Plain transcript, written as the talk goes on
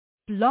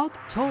Blog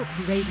Talk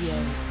Radio.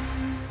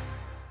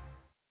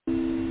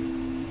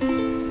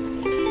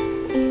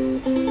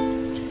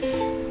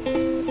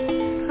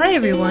 Hi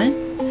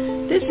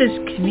everyone, this is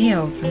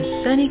Camille from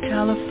sunny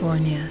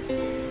California,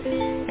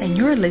 and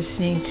you're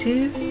listening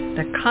to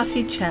the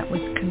Coffee Chat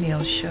with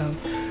Camille show,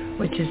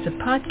 which is a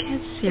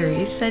podcast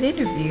series that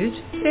interviews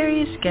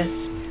various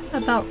guests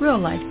about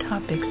real-life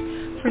topics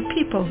for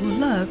people who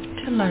love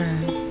to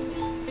learn.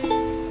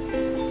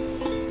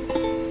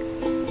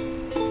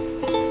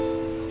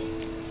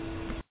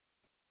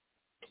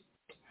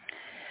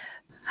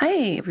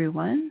 Hi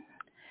everyone.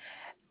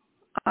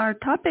 Our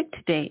topic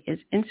today is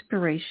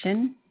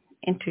Inspiration,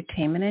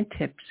 Entertainment, and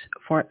Tips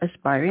for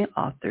Aspiring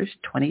Authors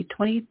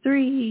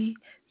 2023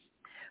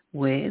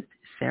 with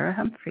Sarah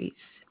Humphreys.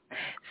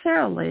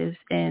 Sarah lives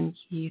in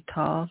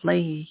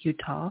Leahy,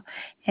 Utah,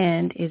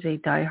 and is a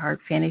diehard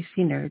fantasy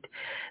nerd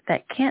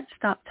that can't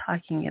stop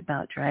talking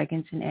about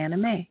dragons and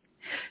anime.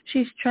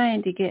 She's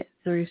trying to get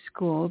through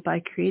school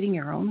by creating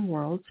her own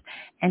worlds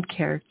and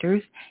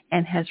characters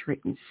and has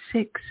written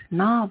 6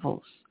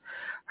 novels.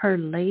 Her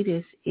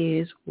latest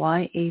is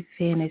YA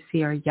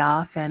fantasy or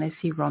YA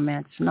fantasy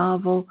romance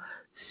novel,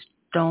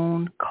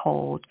 Stone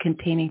Cold,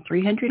 containing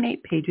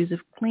 308 pages of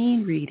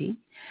clean reading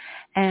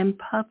and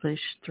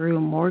published through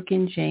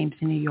Morgan James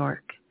in New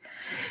York.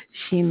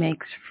 She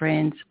makes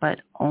friends, but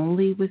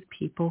only with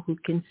people who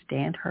can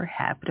stand her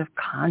habit of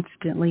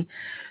constantly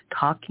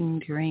talking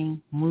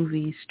during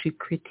movies to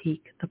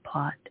critique the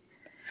plot.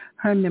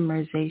 Her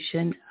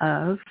memorization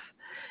of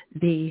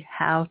the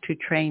How to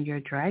Train Your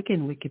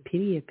Dragon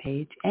Wikipedia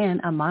page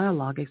and a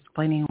monologue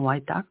explaining why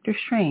Doctor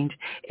Strange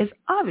is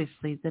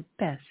obviously the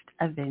best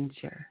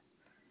Avenger.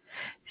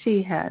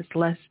 She has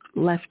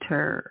left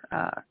her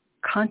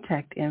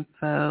contact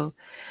info,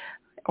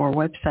 or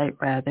website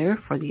rather,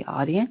 for the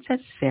audience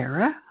at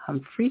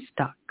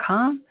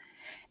sarahhumphreys.com,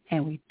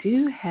 and we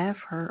do have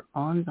her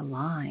on the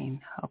line,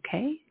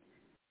 okay?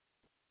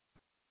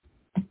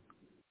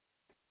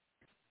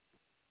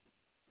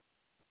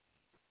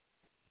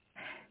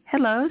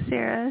 Hello,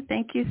 Sarah.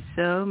 Thank you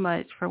so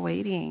much for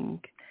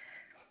waiting.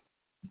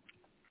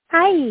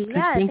 Hi.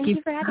 Yeah, thank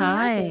you for having me on.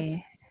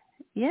 Hi.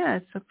 Yeah,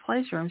 it's a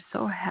pleasure. I'm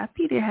so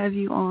happy to have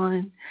you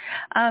on.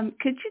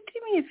 Could you do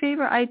me a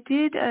favor? I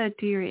did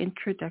do your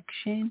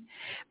introduction,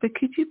 but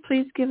could you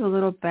please give a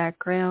little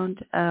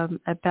background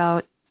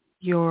about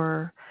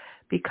your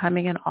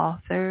becoming an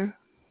author?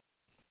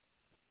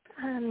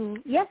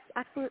 Yes,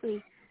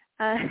 absolutely.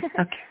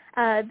 Okay.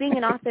 Being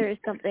an author is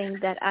something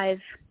that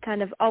I've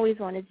kind of always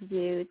wanted to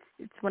do.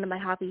 It's one of my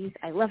hobbies.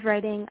 I love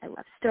writing. I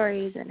love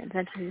stories and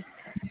adventures.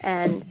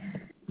 And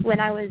when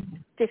I was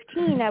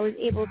 15, I was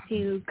able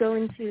to go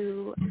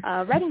into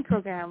a writing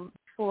program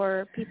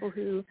for people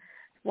who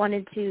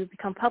wanted to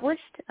become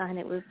published, and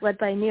it was led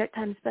by a New York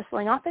Times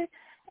bestselling author.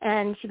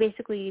 And she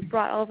basically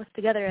brought all of us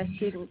together as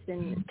students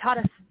and taught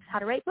us how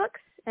to write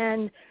books.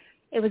 And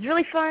it was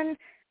really fun,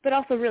 but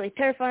also really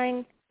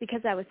terrifying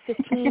because I was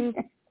 15.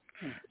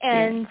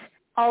 And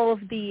all of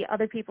the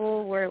other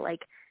people were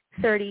like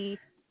 30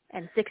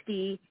 and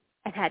 60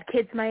 and had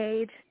kids my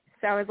age.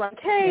 So I was like,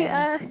 hey,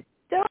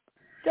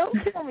 don't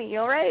kill me,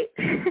 all right?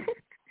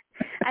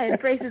 I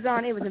had braces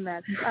on. It was a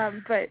mess.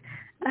 But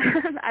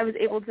I was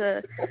able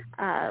to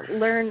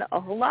learn a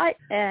whole lot,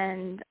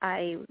 and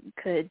I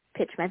could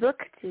pitch my book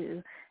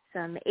to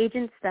some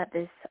agents that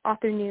this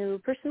author knew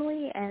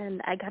personally,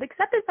 and I got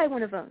accepted by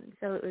one of them.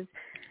 So it was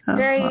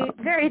very,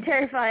 very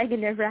terrifying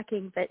and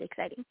nerve-wracking, but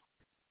exciting.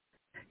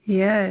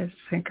 Yes,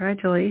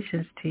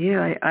 congratulations to you.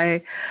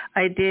 I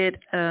did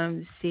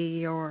see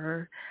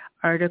your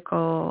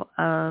article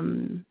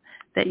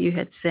that you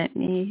had sent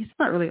me. It's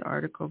not really an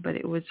article, but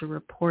it was a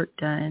report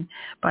done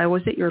by,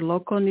 was it your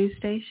local news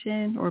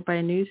station or by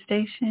a news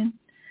station?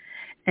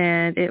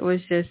 And it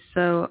was just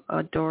so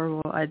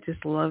adorable. I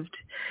just loved,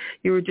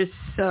 you were just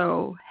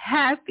so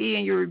happy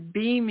and you were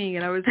beaming,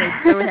 and I was like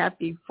so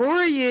happy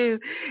for you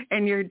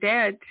and your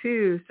dad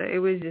too. So it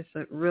was just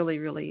really,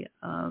 really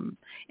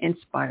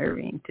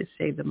inspiring, to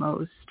say the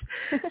most.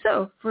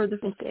 So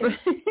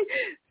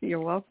you're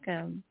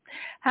welcome.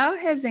 How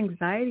has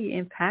anxiety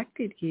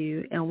impacted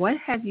you, and what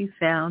have you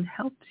found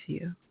helps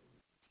you?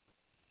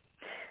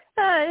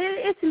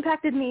 It's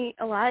impacted me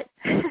a lot.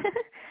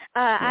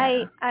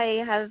 I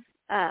have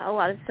a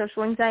lot of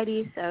social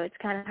anxiety, so it's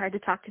kind of hard to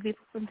talk to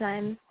people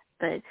sometimes.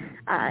 But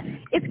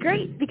it's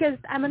great because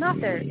I'm an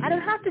author. I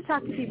don't have to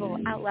talk to people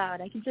out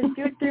loud. I can just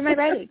do it through my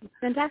writing. It's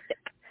fantastic.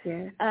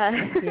 Yes.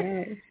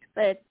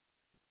 But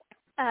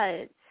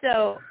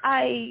so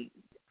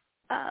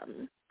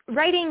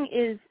writing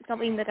is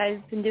something that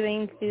I've been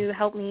doing to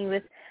help me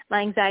with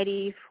my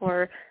anxiety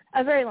for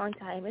a very long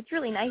time. It's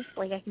really nice.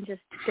 Like, I can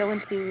just go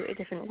into a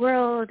different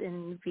world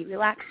and be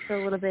relaxed for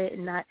a little bit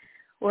and not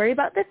worry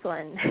about this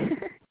one.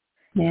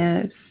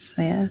 Yes.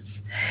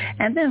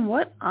 And then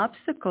what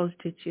obstacles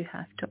did you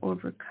have to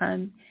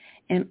overcome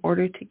in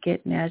order to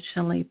get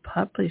nationally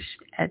published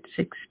at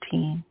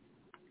 16?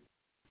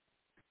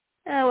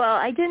 Well,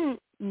 I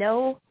didn't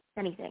know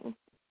anything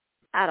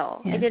at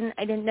all. Yeah.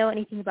 I didn't know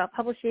anything about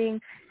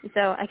publishing, and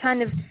so I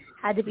kind of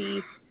had to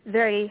be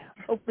very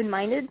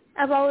open-minded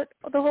about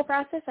the whole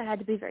process. I had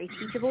to be very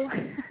teachable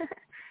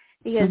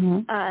because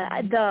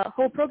the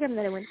whole program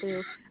that I went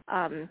through,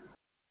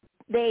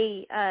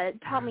 they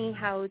taught me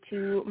how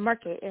to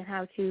market and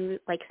how to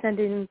like send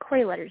in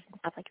query letters and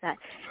stuff like that.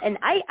 And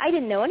I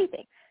didn't know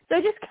anything, so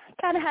I just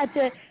kind of had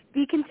to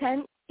be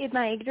content in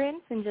my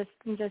ignorance and just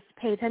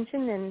pay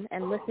attention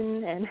and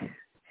listen. And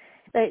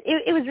but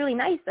it was really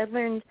nice. I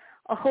learned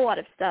a whole lot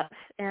of stuff,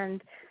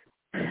 and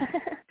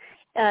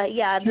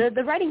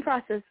the writing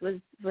process was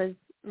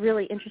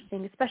really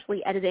interesting,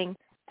 especially editing.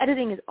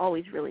 Editing is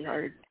always really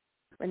hard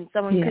when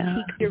someone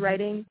critiques your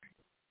writing.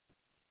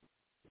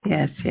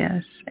 Yes.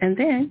 And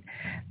then,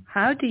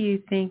 how do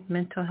you think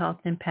mental health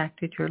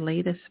impacted your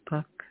latest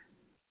book?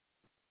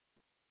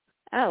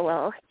 Oh,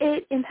 well,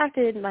 it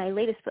impacted my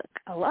latest book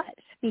a lot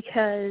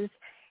because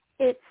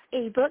it's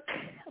a book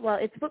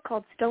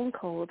called Stone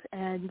Cold,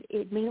 and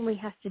it mainly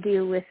has to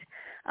do with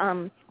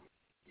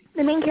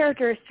the main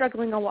character is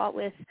struggling a lot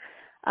with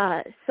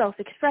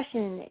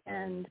self-expression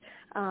and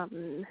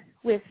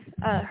with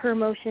her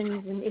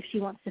emotions and if she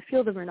wants to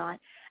feel them or not.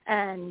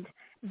 And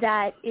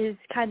that is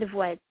kind of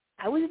what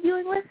I was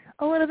dealing with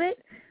a little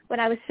bit when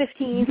I was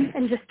 15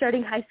 and just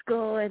starting high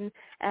school, and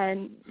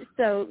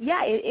so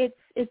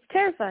it's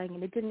terrifying,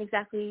 and I didn't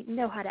exactly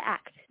know how to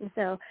act. And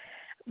so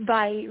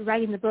by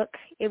writing the book,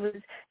 it was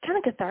kind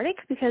of cathartic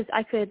because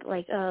I could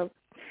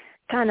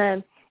kind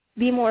of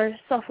be more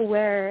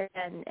self-aware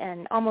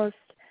and almost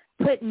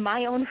put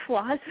my own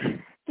flaws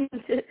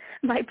into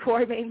my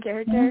poor main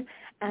character.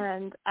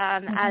 And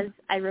as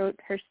I wrote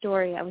her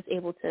story, I was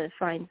able to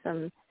find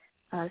some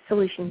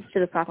solutions to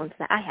the problems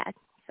that I had.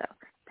 So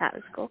that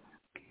was cool.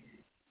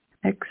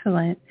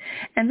 Excellent.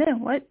 And then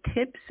what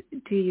tips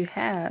do you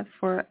have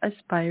for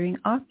aspiring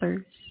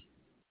authors?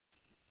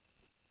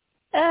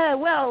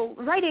 Well,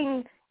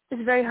 writing is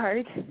very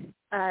hard,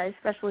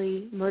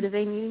 especially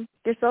motivating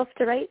yourself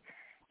to write.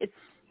 It's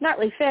not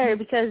really fair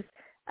because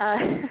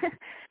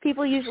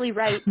people usually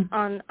write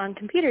on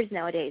computers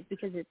nowadays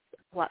because it's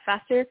a lot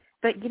faster.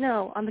 But,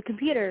 on the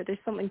computer, there's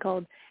something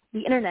called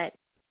the Internet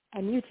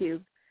and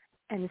YouTube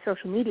and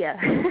social media.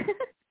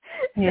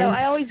 So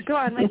I always go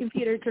on my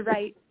computer to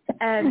write,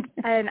 and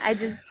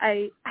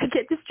I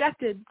get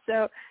distracted.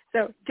 So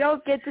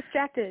don't get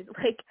distracted.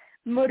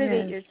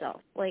 Motivate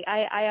yourself.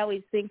 I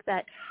always think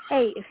that,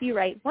 hey, if you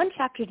write one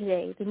chapter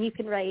today, then you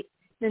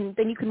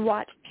can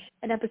watch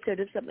an episode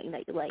of something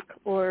that you like,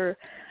 or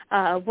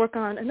work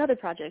on another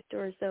project,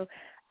 or so.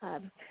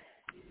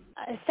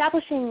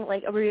 Establishing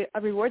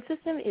a reward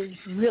system is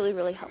really,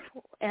 really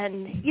helpful.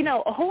 And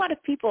a whole lot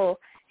of people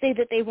say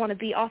that they want to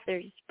be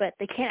authors, but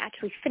they can't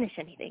actually finish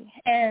anything.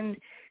 And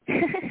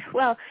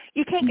well,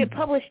 you can't get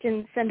published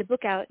and send a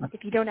book out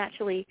if you don't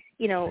actually,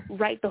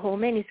 write the whole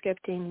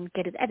manuscript and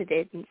get it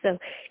edited. And so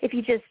if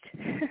you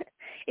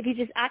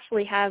just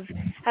actually have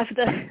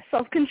the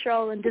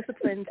self-control and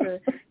discipline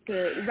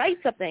to write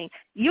something,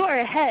 you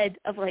are ahead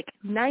of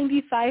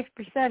 95%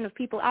 of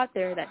people out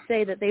there that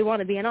say that they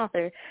want to be an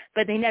author,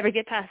 but they never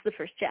get past the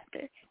first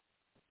chapter.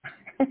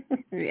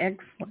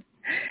 Excellent.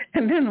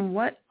 And then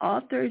what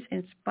authors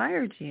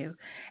inspired you,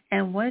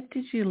 and what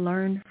did you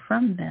learn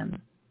from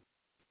them?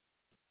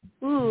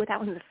 Ooh, that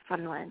one's a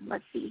fun one.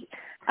 Let's see.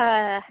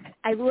 I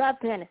love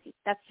fantasy.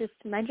 That's just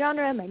my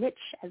genre, my niche.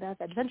 I love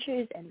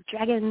adventures and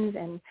dragons,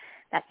 and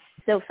that's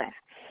so fun.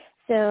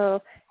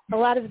 So a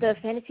lot of the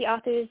fantasy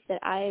authors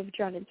that I've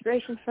drawn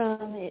inspiration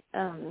from,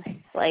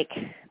 like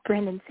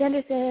Brandon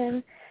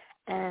Sanderson,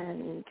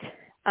 and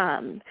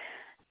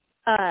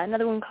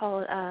another one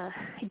called, I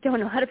don't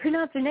know how to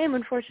pronounce her name,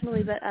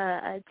 unfortunately, but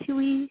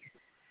Tui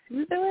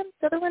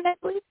Sutherland, I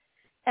believe.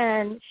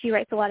 And she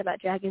writes a lot about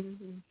dragons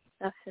and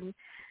stuff. And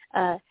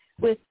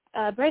with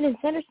Brandon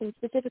Sanderson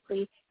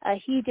specifically,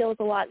 he deals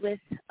a lot with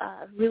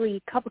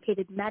really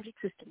complicated magic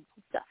systems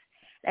and stuff.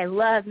 I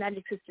love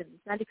magic systems.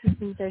 Magic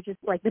systems are just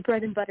like the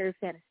bread and butter of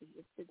fantasy.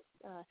 It's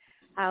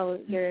how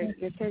your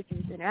characters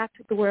interact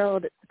with the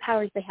world, it's the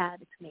powers they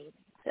have. It's amazing.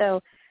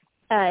 So,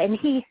 and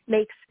he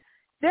makes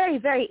very,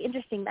 very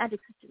interesting magic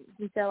systems.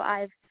 And so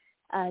I've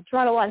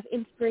drawn a lot of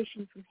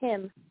inspiration from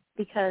him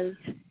because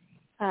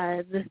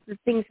the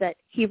things that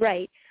he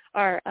writes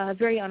are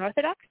very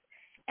unorthodox,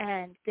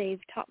 and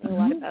they've taught me a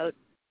lot about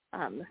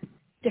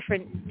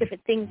different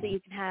things that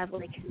you can have.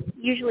 Like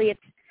usually it's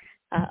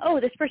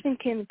this person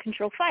can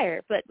control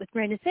fire, but with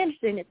Brandon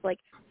Sanderson, it's like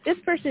this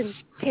person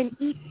can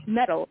eat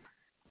metal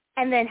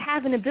and then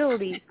have an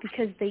ability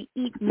because they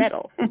eat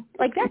metal.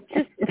 Like that's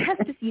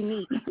just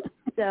unique.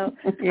 So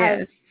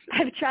yes.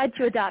 I've tried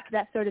to adopt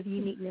that sort of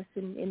uniqueness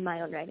in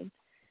my own writing.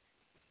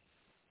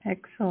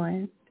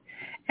 Excellent.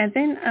 And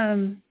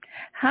then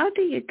how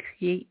do you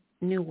create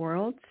new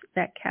worlds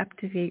that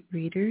captivate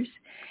readers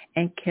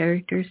and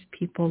characters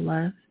people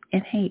love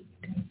and hate?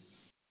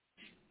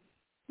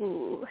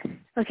 Ooh.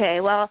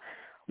 Okay, well,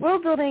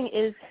 world building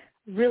is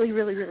really,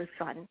 really, really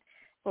fun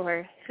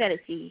for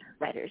fantasy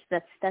writers.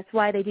 That's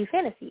why they do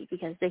fantasy,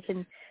 because they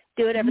can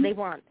do whatever they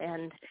want.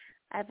 And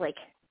I have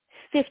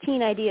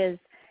 15 ideas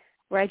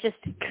where I just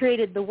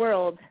created the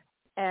world,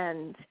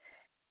 and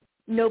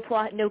no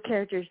plot, no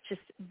characters,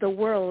 just the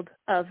world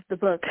of the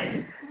book,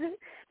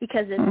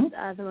 because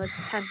it's the most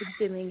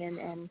time-consuming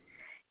and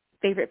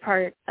favorite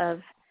part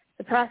of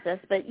the process.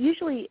 But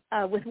usually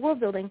with world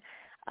building,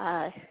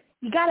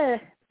 you gotta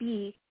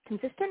be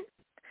consistent,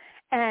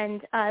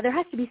 and there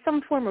has to be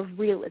some form of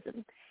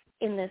realism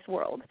in this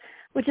world,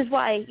 which is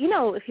why,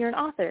 if you're an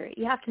author,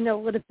 you have to know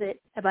a little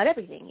bit about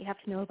everything. You have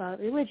to know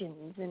about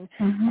religions and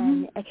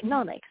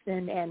economics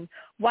and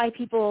why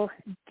people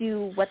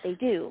do what they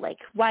do. Like,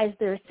 why is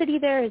there a city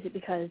there? Is it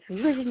because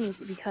religion? Is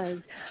it because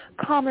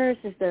commerce?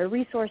 Is there a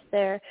resource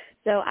there?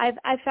 So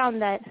I've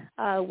found that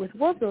with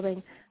world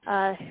building,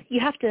 you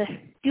have to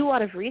do a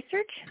lot of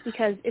research,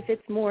 because if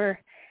it's more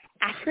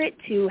accurate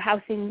to how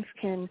things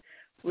can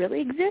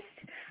really exist,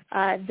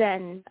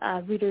 then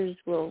readers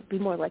will be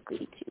more likely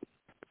to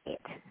read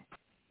it.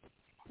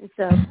 And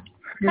so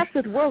that's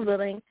with world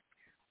building.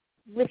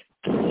 With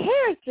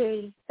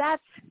characters,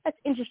 that's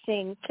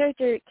interesting.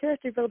 Character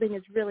building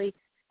is really,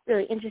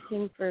 really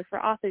interesting for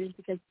authors,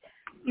 because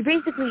you're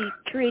basically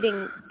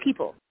creating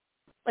people.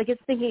 Like,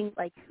 it's thinking,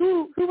 like,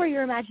 who were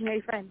your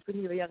imaginary friends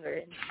when you were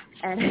younger,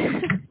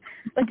 and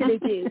what did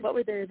they do? What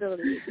were their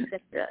abilities,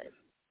 etc.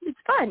 It's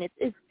fun.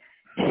 It's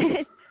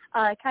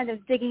kind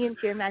of digging into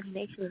your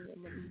imagination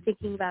and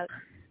thinking about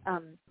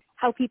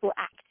how people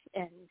act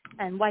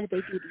and why do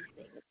they do these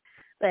things.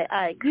 But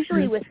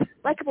usually with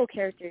likable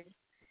characters,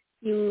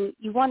 you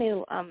want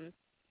to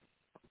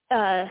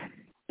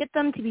get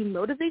them to be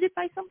motivated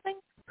by something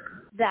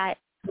that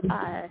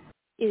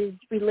is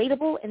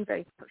relatable and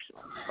very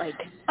personal. Like,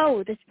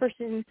 oh, this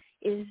person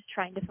is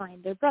trying to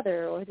find their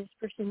brother, or this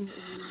person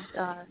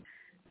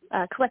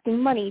is collecting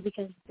money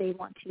because they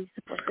want to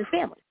support their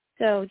family.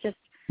 So just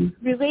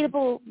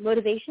relatable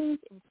motivations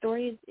in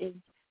stories is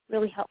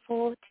really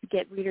helpful to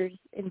get readers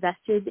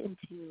invested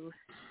into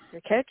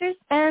their characters.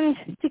 And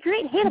to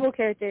create hateable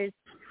characters,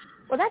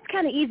 well, that's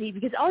kind of easy,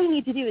 because all you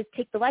need to do is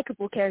take the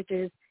likable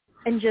characters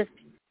and just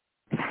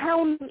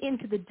pound them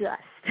into the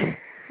dust.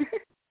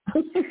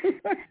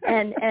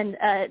 and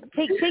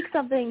take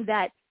something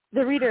that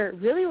the reader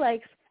really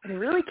likes and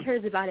really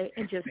cares about it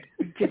and just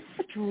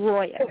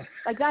destroy it.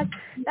 Like, that's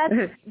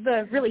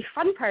the really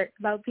fun part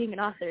about being an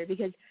author,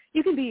 because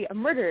you can be a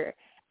murderer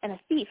and a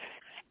thief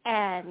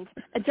and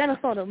a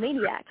genocidal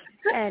maniac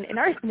and an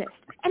arsonist,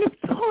 and it's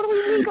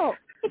totally legal.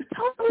 It's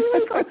totally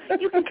legal.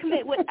 You can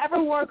commit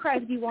whatever war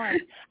crimes you want,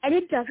 and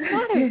it doesn't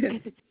matter,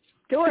 because it's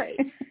a story.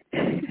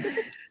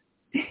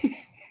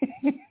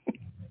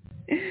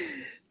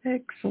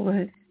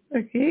 Excellent.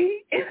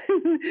 Okay.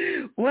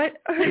 What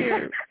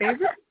are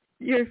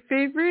your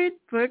favorite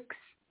books?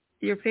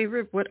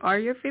 What are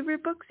your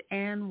favorite books,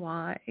 and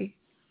why?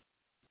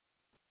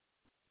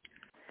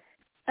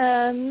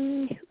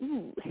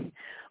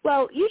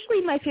 Well,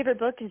 usually my favorite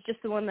book is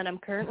just the one that I'm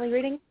currently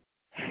reading.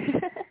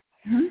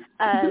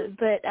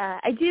 But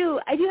I do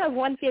have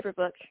one favorite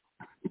book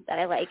that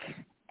I like,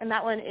 and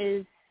that one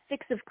is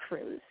Six of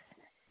Crows,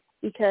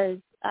 because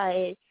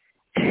my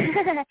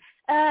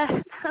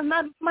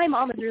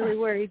mom is really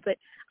worried, but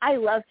I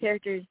love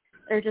characters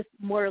that are just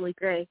morally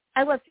gray.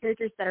 I love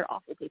characters that are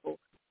awful people.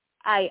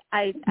 I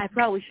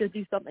probably should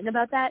do something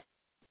about that,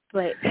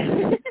 but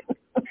in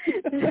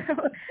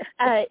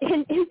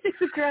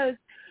Six of Crows,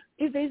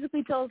 it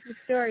basically tells the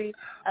story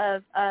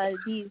of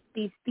these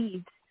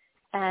thieves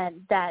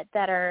and that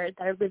are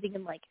living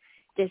in, like,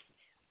 this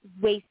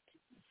waste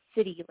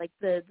city, like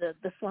the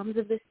slums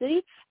of this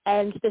city,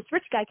 and this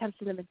rich guy comes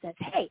to them and says,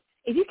 hey,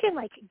 if you can,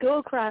 like, go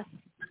across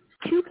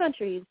 2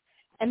 countries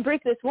and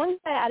break this one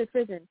guy out of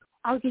prison,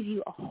 I'll give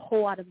you a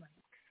whole lot of money,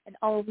 and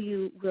all of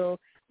you will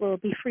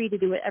be free to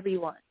do whatever you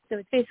want. So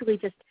it's basically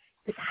just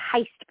this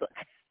heist book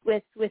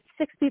with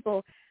 6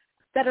 people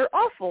that are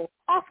awful,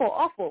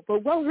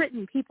 but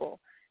well-written people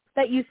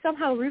that you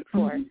somehow root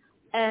for,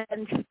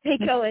 and they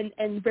go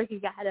and break a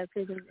guy out of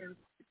prison, and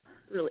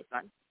it's really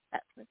fun.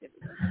 That's my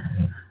favorite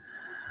book.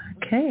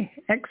 Okay,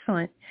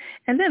 excellent.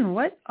 And then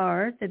what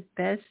are the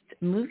best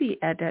movie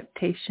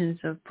adaptations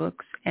of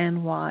books,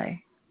 and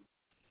why?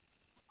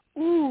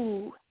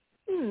 Ooh.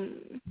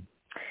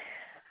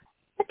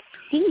 Let's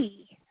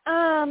see.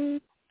 I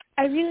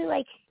really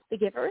like The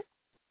Giver,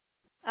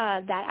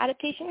 that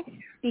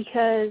adaptation,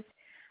 because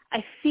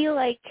I feel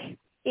like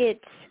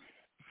it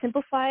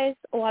simplifies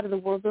a lot of the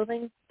world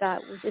building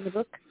that was in the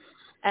book.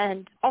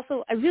 And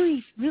also, I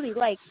really, really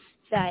like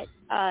that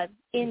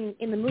in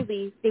the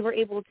movie they were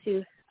able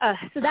to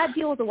so that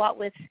deals a lot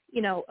with,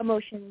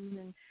 emotions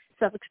and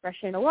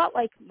self-expression, a lot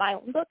like my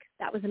own book.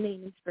 That was the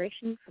main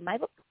inspiration for my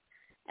book.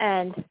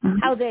 And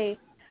how they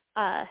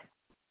let's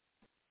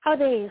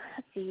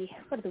see,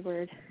 what is the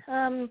word?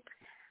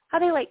 How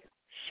they, like,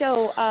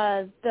 show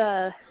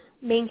the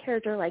main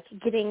character, like,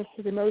 getting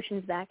his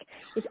emotions back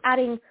is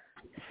adding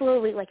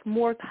slowly, like,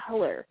 more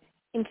color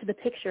into the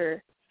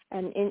picture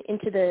and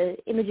into the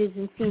images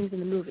and scenes in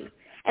the movie.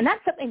 And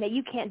that's something that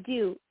you can't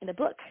do in a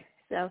book.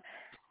 So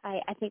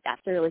I think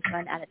that's a really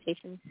fun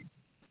adaptation.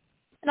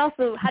 And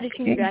also, How to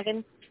Train Your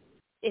Dragon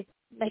is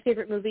my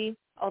favorite movie,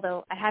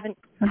 although I haven't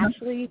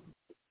actually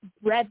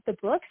read the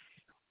books.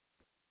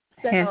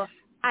 Yes. So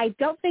I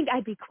don't think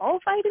I'd be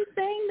qualified in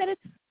saying that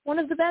it's one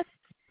of the best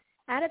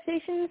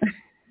adaptations,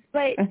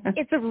 but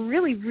it's a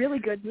really, really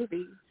good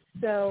movie.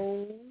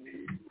 So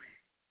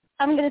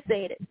I'm going to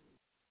say it is.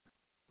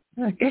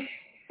 Okay.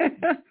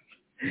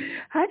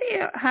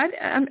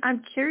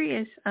 I'm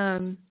curious,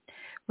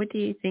 what do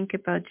you think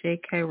about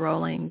J.K.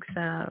 Rowling's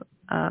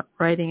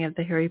writing of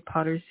the Harry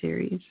Potter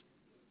series?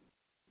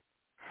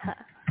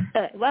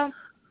 Well,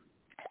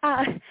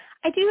 I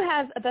do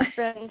have a best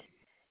friend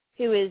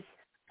who is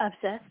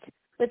obsessed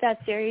with that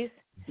series,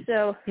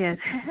 so yes.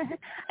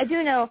 I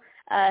do know.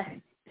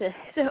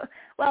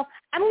 Well,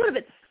 I'm a little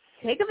bit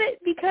sick of it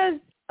because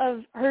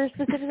of her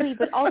specifically,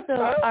 but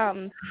also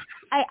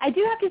I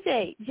do have to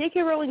say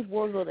J.K. Rowling's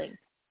world building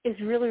is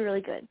really,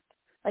 really good.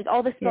 Like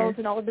all the spells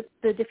and all of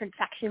the different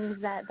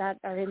factions that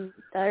are in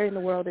the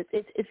world,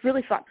 it's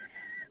really fun.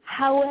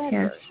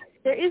 However,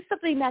 there is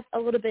something that's a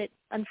little bit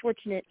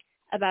unfortunate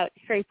about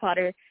Harry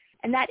Potter,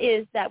 and that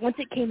is that once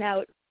it came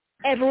out,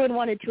 everyone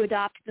wanted to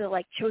adopt the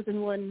like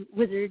chosen one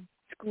wizard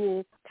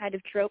school kind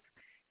of trope.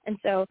 And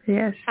so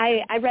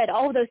I read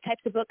all of those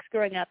types of books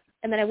growing up,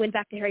 and then I went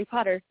back to Harry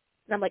Potter,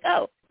 and I'm like,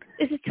 oh,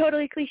 this is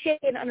totally cliche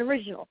and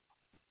unoriginal.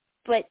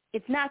 But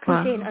it's not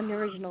cliche and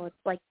unoriginal. It's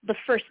like the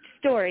first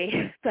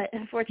story. But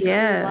unfortunately,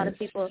 a lot of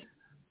people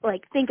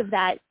like think of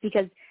that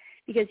because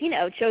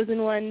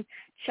chosen one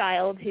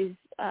child who's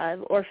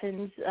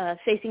orphans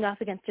facing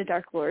off against a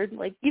dark lord.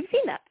 Like you've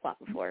seen that plot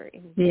before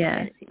in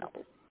fantasy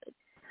novels. But,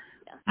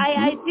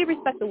 I do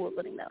respect the world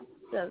building though,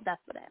 so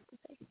that's what I have to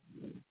say.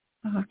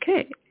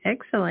 Okay,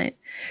 excellent.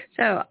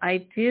 So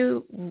I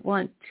do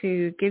want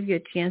to give you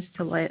a chance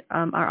to let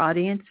our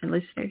audience and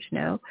listeners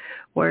know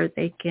where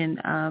they can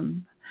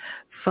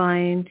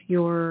find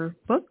your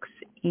books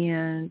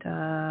and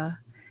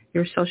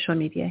your social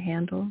media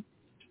handle.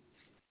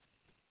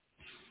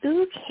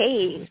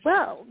 Okay.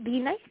 Well, the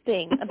nice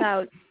thing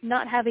about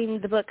not having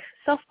the book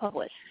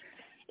self-published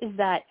is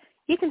that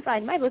you can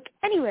find my book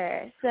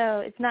anywhere.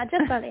 So it's not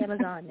just on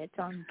Amazon. It's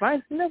on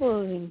Barnes &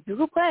 Noble and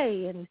Google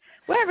Play and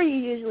wherever you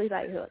usually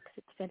buy your books.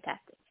 It's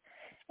fantastic.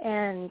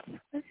 And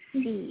let's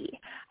see.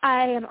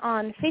 I am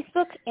on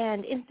Facebook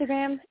and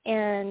Instagram,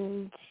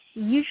 and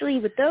usually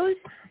with those,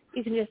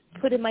 you can just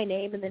put in my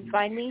name and then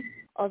find me,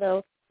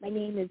 although my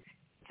name is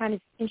kind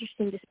of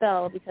interesting to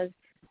spell because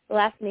the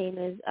last name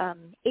is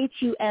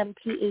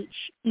Humpherys.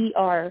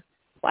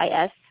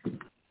 I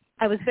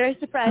was very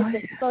surprised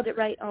I spelled it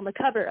right on the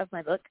cover of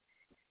my book,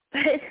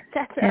 but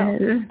that's how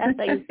you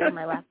spell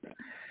my last name.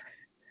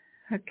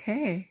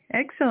 Okay,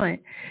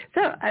 excellent.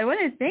 So I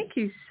want to thank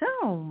you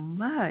so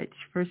much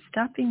for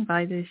stopping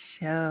by this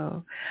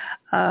show.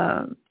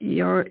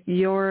 You're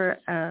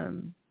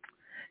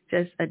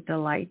just a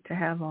delight to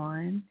have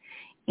on,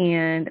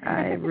 and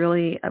I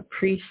really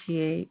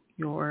appreciate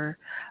your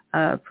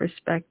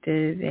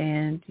perspective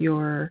and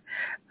your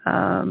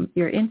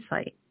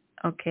insight,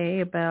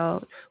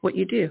 about what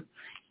you do.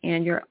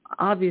 And you're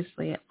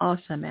obviously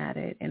awesome at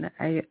it, and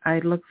I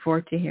look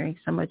forward to hearing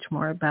so much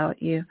more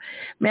about you.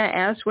 May I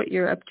ask what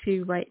you're up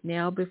to right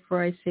now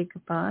before I say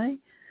goodbye,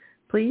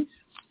 please?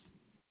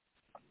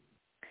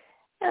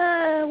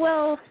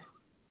 Well,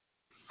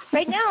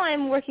 right now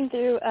I'm working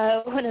through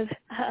one of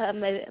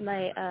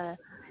my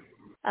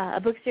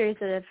a book series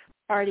that I've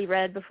already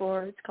read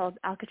before. It's called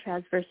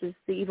Alcatraz versus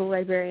the Evil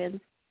Librarians.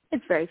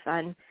 It's very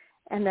fun.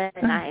 And then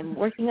I'm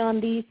working on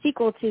the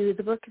sequel to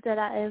the book that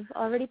I've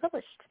already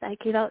published that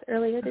came out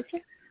earlier this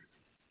year.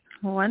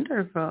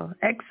 Wonderful.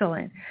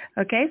 Excellent.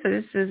 Okay, so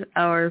this is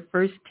our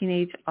first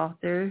teenage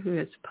author who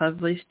is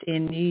published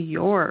in New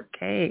York.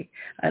 Hey,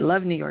 I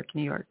love New York,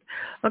 New York.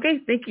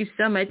 Okay, thank you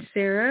so much,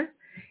 Sarah.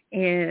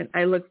 And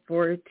I look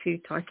forward to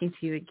talking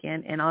to you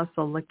again and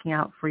also looking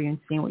out for you and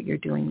seeing what you're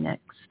doing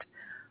next.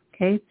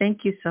 Okay,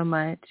 thank you so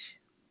much.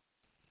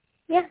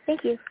 Yeah,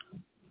 thank you.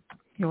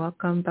 You're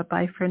welcome.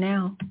 Bye-bye for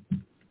now.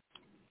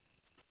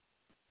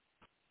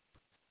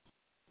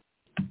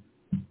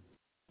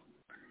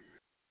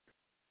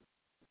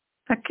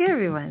 Okay,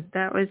 everyone.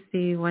 That was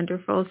the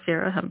wonderful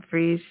Sarah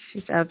Humphreys.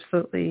 She's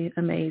absolutely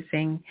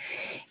amazing.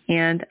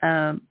 And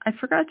I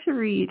forgot to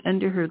read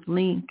under her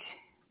link.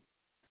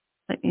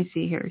 Let me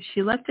see here.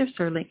 She left us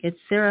her link. It's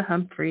Sarah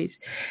Humphreys.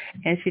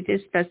 And she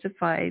did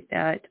specify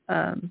that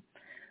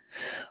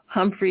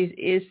Humphreys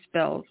is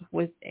spelled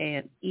with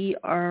an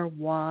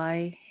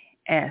ERYS.com.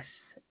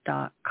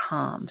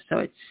 So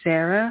it's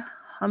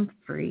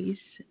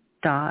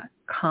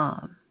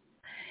sarahhumphreys.com.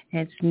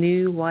 And it's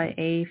new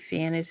YA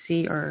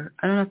fantasy, or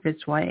I don't know if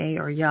it's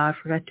YA or YA. I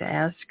forgot to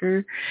ask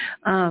her.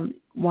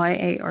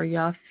 YA or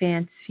YA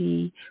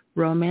fantasy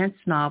romance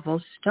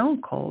novel,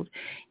 Stone Cold,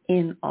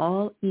 in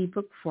all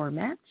ebook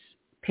formats,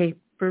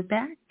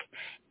 paperback,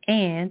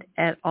 and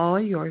at all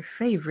your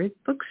favorite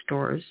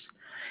bookstores.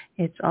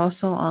 It's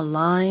also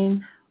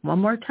online, one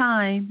more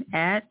time,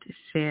 at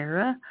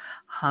Sarah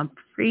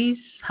Humphreys,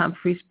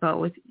 Humphreys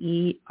spelled with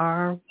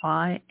ERYS.com.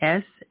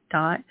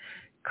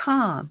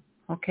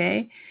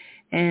 Okay?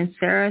 And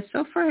Sarah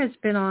so far has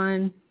been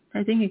on,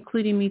 I think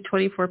including me,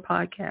 24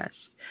 podcasts.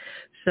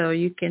 So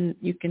you can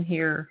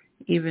hear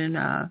even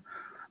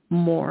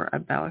more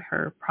about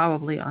her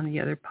probably on the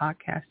other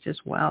podcast as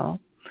well.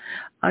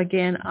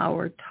 Again,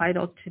 our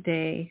title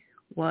today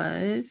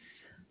was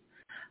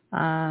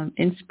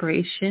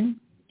Inspiration,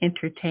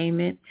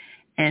 Entertainment,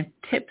 and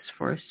Tips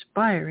for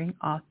Aspiring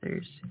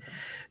Authors.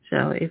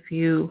 So if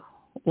you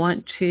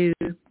want to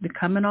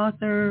become an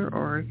author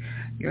or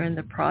you're in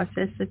the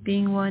process of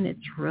being one, it's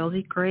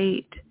really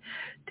great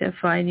to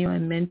find you a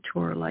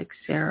mentor like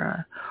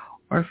Sarah,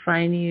 or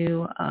find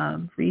you,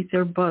 read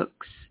their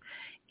books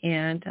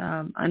and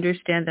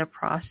understand the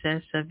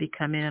process of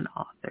becoming an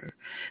author.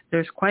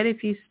 There's quite a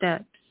few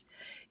steps,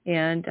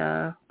 and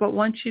but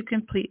once you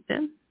complete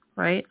them,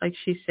 right, like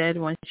she said,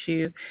 once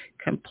you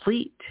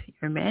complete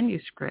your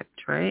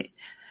manuscript, right,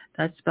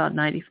 that's about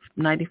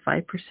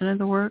 95% of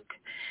the work,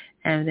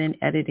 and then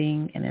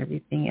editing and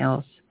everything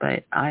else.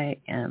 But I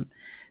am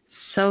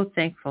so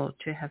thankful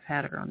to have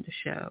had her on the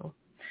show.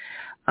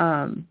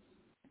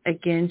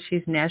 Again,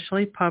 she's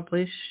nationally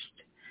published,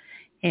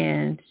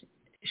 and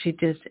she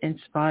just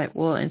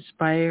will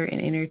inspire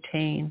and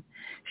entertain.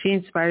 She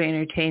inspired and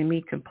entertained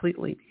me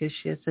completely because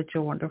she has such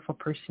a wonderful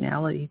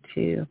personality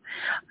too.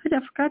 I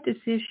forgot to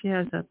see if she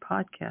has a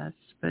podcast,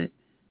 but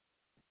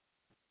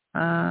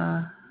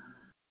I'm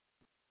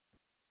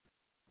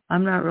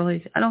not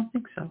really, I don't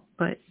think so,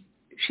 but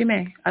she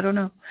may. I don't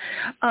know.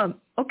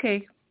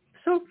 Okay,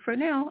 so for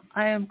now,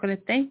 I am going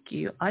to thank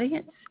you,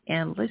 audience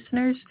and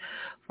listeners,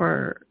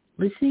 for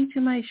listening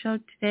to my show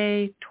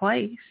today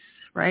twice,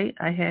 right?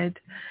 I had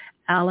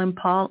Alan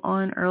Paul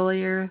on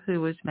earlier,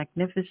 who was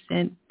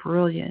magnificent,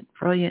 brilliant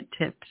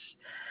tips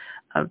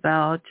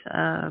about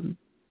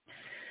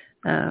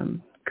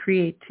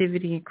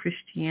creativity and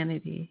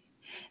Christianity.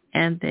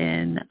 And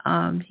then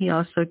he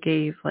also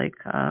gave,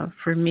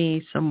 for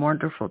me, some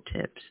wonderful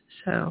tips.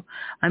 So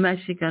I'm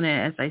actually going to,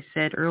 as I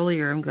said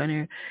earlier, I'm going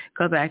to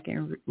go back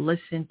and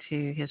listen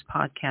to his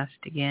podcast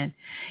again.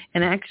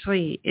 And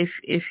actually,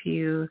 if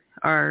you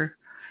are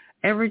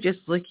ever just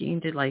looking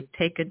to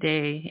take a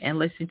day and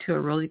listen to a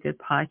really good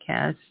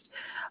podcast,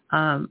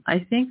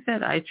 I think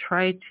that I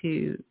try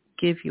to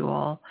give you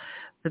all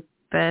the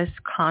best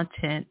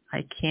content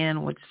I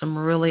can with some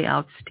really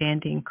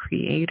outstanding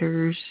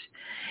creators,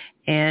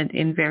 and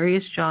in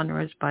various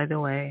genres, by the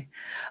way.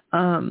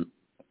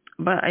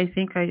 But I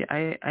think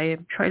I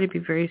try to be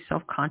very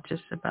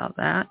self-conscious about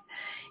that,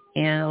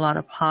 and a lot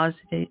of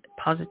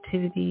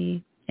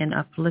positivity and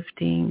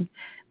uplifting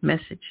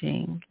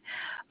messaging.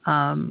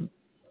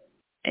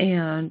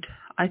 And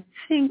I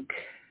think,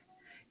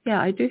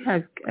 I do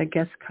have a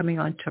guest coming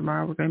on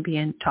tomorrow. We're going to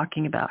be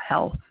talking about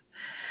health.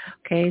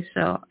 Okay,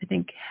 so I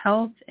think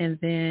health, and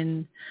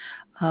then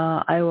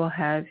I will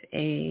have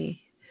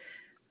a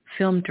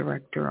film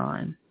director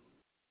on.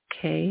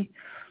 Okay,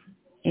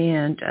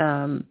 and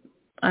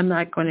I'm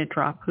not going to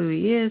drop who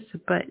he is,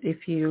 but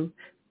if you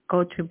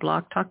go to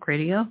Blog Talk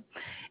Radio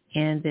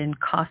and then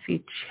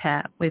Coffee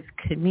Chat with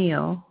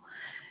Camille,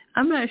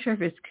 I'm not sure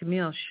if it's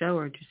Camille's show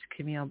or just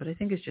Camille, but I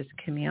think it's just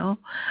Camille.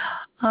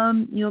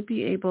 You'll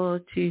be able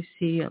to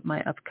see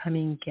my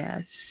upcoming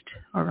guest,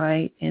 all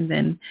right? And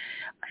then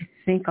I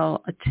think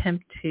I'll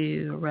attempt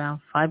to, around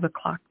 5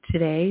 o'clock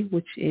today,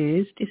 which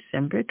is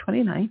December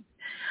 29th,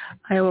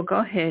 I will go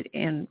ahead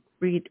and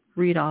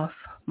read off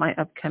my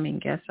upcoming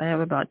guests. I have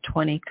about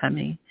 20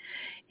 coming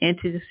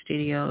into the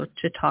studio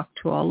to talk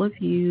to all of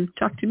you,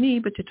 talk to me,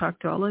 but to talk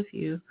to all of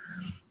you,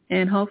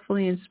 and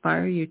hopefully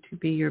inspire you to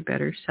be your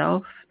better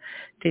self,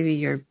 to be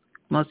your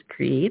most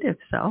creative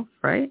self,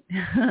 right?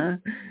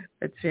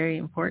 That's very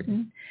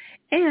important.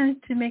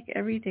 And to make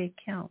every day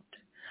count.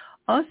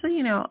 Also,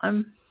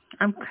 I'm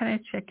kind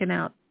of checking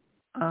out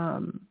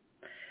some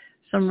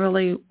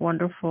really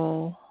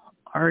wonderful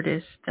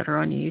artists that are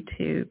on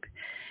YouTube.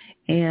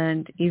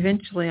 And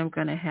eventually I'm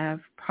going to have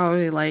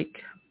probably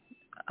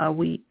a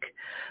week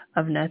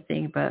of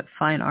nothing but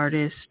fine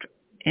artists,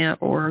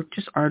 or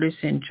just artists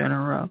in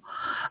general.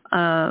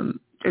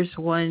 There's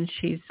one,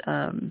 she's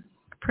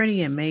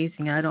pretty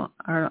amazing. I don't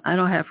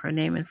have her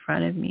name in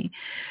front of me,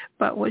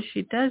 but what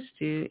she does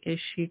do is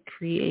she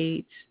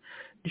creates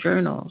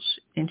journals,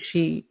 and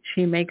she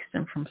makes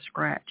them from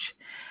scratch,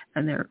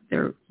 and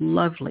they're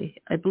lovely.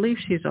 I believe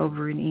she's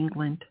over in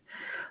England,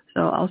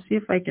 so I'll see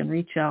if I can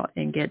reach out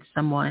and get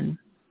someone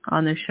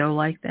on the show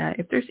like that.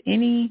 If there's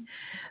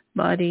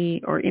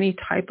anybody or any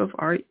type of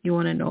art you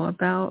want to know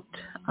about,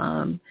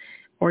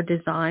 or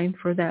design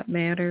for that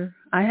matter,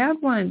 I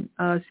have one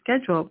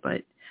scheduled,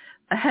 but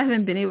I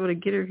haven't been able to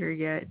get her here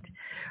yet,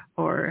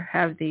 or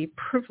have the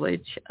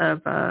privilege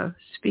of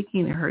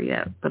speaking to her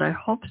yet, but I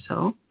hope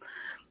so.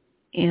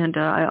 And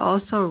I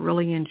also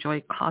really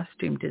enjoy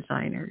costume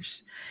designers.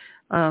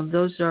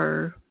 Those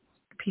are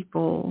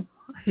people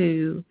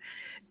who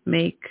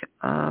make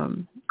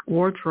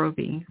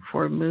wardrobing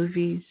for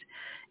movies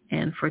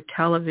and for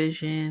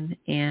television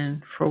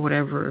and for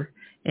whatever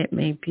it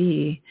may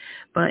be,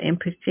 but in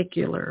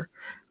particular,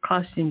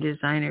 costume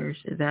designers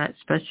that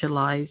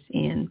specialize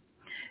in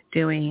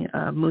doing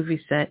movie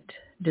set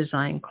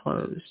design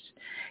clothes.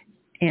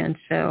 And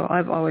so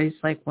I've always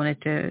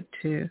wanted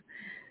to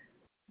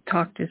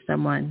talk to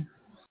someone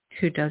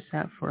who does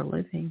that for a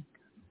living.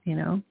 You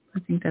know, I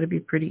think that'd be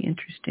pretty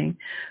interesting.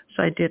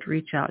 So I did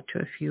reach out to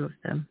a few of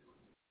them.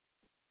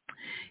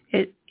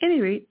 At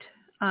any rate,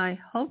 I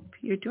hope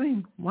you're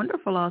doing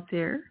wonderful out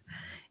there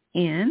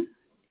in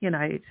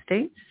United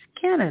States,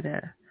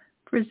 Canada,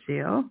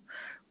 Brazil,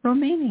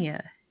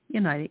 Romania,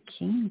 United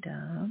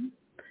Kingdom,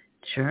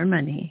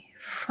 Germany,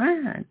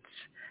 France,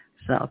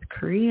 South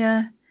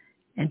Korea,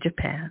 and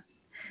Japan,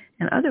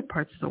 and other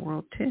parts of the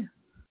world too.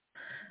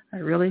 I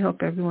really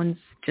hope everyone's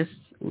just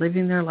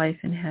living their life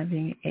and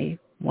having a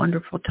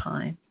wonderful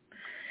time.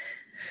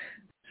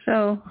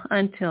 So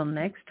until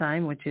next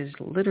time, which is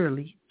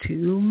literally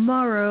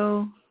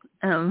tomorrow,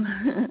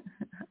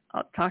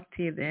 I'll talk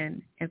to you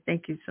then. And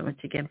thank you so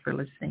much again for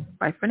listening.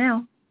 Bye for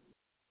now.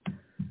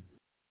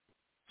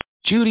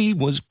 Judy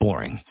was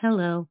boring.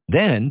 Hello.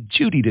 Then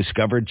Judy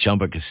discovered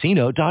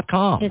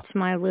ChumbaCasino.com. It's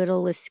my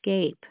little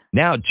escape.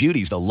 Now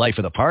Judy's the life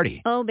of the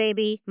party. Oh,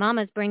 baby,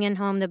 mama's bringing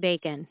home the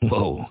bacon.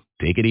 Whoa,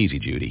 take it easy,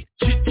 Judy.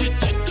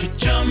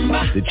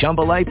 The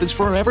Chumba life is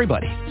for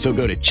everybody. So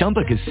go to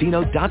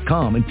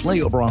ChumbaCasino.com and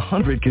play over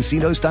 100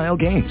 casino-style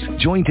games.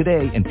 Join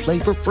today and play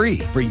for free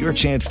for your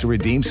chance to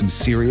redeem some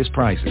serious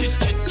prizes.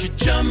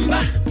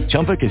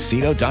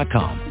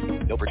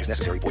 ChumbaCasino.com. No purchase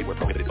necessary. Void where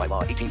prohibited by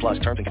law. 18+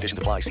 terms and conditions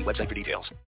apply. See website for details.